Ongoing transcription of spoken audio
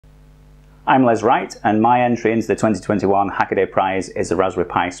I'm Les Wright, and my entry into the 2021 Hackaday Prize is the Raspberry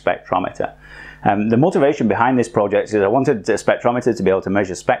Pi Spectrometer. The motivation behind this project is I wanted the spectrometer to be able to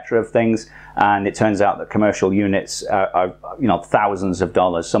measure spectra of things, and it turns out that commercial units are thousands of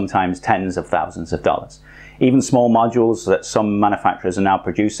dollars, sometimes tens of thousands of dollars. Even small modules that some manufacturers are now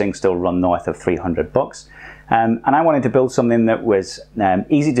producing still run north of $300. And I wanted to build something that was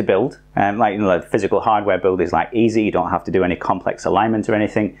easy to build. The physical hardware build is easy, you don't have to do any complex alignment or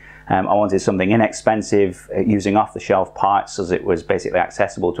anything. I wanted something inexpensive, using off-the-shelf parts, as it was basically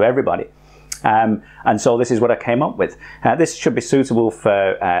accessible to everybody. And so this is what I came up with. This should be suitable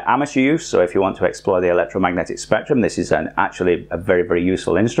for amateur use, so if you want to explore the electromagnetic spectrum, this is actually a very, very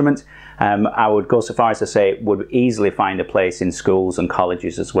useful instrument. I would go so far as to say it would easily find a place in schools and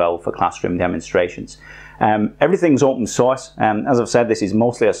colleges as well for classroom demonstrations. Everything's open source. As I've said, this is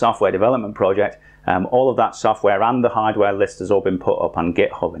mostly a software development project. All of that software and the hardware list has all been put up on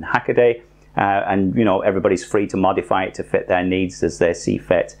GitHub and Hackaday, and everybody's free to modify it to fit their needs as they see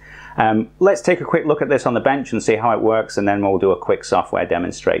fit. Let's take a quick look at this on the bench and see how it works, and then we'll do a quick software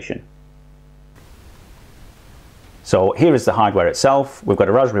demonstration. So here is the hardware itself. We've got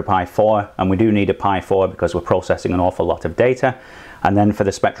a Raspberry Pi 4, and we do need a Pi 4 because we're processing an awful lot of data. And then for the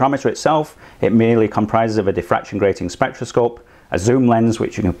spectrometer itself, it merely comprises of a diffraction grating spectroscope, a zoom lens,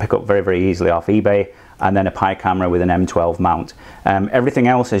 which you can pick up very, very easily off eBay, and then a Pi camera with an M12 mount. Everything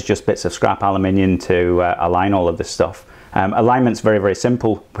else is just bits of scrap aluminium to align all of this stuff. Alignment's very, very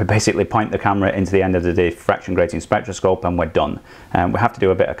simple. We basically point the camera into the end of the diffraction grating spectroscope and we're done. We have to do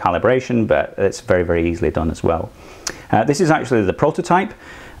a bit of calibration, but it's very, very easily done as well. This is actually the prototype,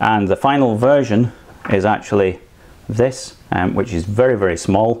 and the final version is actually this, which is very, very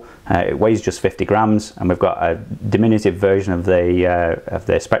small. It weighs just 50 grams, and we've got a diminutive version of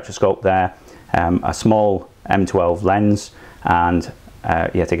the spectroscope there, a small M12 lens, and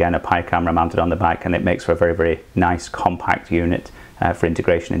yet again a Pi camera mounted on the back, and it makes for a very, very nice compact unit for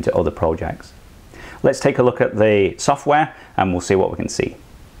integration into other projects. Let's take a look at the software and we'll see what we can see.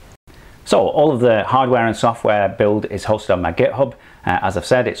 So all of the hardware and software build is hosted on my GitHub. As I've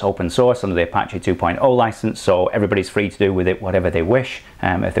said, it's open source under the Apache 2.0 license, so everybody's free to do with it whatever they wish.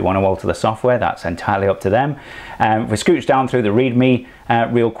 If they want to alter the software, that's entirely up to them. If we scooch down through the README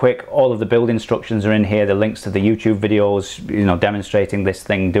real quick, all of the build instructions are in here. The links to the YouTube videos, demonstrating this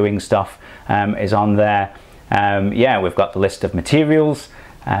thing doing stuff, is on there. Yeah, we've got the list of materials,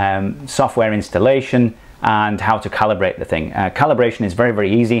 software installation, and how to calibrate the thing. Calibration is very,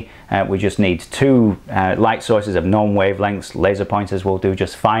 very easy. We just need two light sources of known wavelengths. Laser pointers will do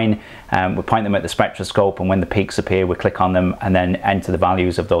just fine. We point them at the spectroscope, and when the peaks appear, we click on them and then enter the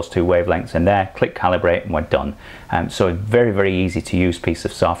values of those two wavelengths in there, click calibrate, and we're done. So a very, very easy to use piece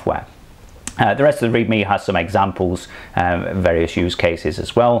of software. The rest of the README has some examples, various use cases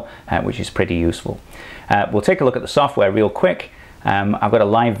as well, which is pretty useful. We'll take a look at the software real quick. I've got a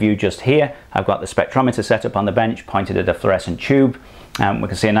live view just here. I've got the spectrometer set up on the bench, pointed at a fluorescent tube. We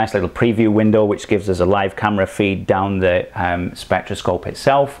can see a nice little preview window which gives us a live camera feed down the spectroscope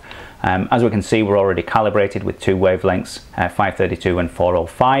itself. As we can see, we're already calibrated with two wavelengths, 532 and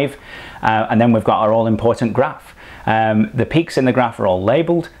 405. And then we've got our all-important graph. The peaks in the graph are all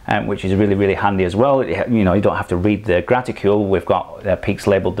labeled, which is really, really handy as well. You don't have to read the graticule. We've got the peaks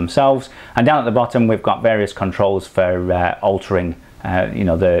labeled themselves, and down at the bottom we've got various controls for altering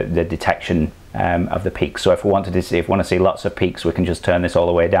the detection of the peaks. So if we wanted to see, if we want to see lots of peaks, we can just turn this all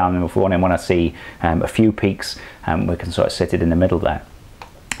the way down, and if we want to see a few peaks, we can sort of sit it in the middle there.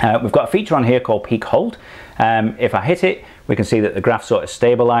 We've got a feature on here called peak hold. If I hit it, we can see that the graph sort of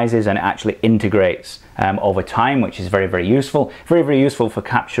stabilizes and it actually integrates over time, which is very, very useful. Very, very useful for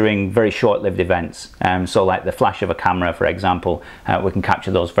capturing very short-lived events. So like the flash of a camera, for example, we can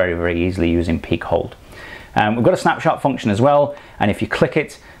capture those very, very easily using peak hold. We've got a snapshot function as well, and if you click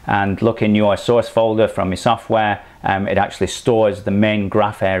it and look in your source folder from your software, it actually stores the main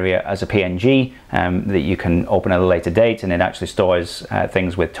graph area as a PNG that you can open at a later date, and it actually stores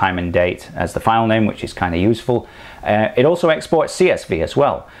things with time and date as the file name, which is kind of useful. It also exports CSV as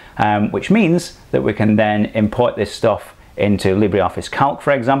well, which means that we can then import this stuff into LibreOffice Calc,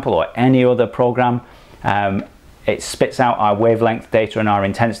 for example, or any other program. It spits out our wavelength data and our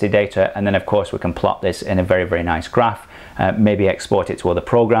intensity data, and then of course we can plot this in a very, very nice graph. Maybe export it to other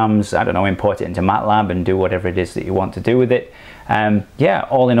programs, I don't know, import it into MATLAB and do whatever it is that you want to do with it. Yeah,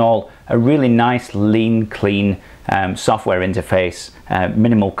 all in all, a really nice, lean, clean software interface,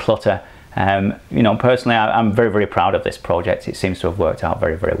 minimal clutter. Personally, I'm very, very proud of this project. It seems to have worked out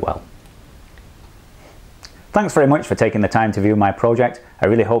very, very well. Thanks very much for taking the time to view my project. I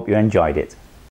really hope you enjoyed it.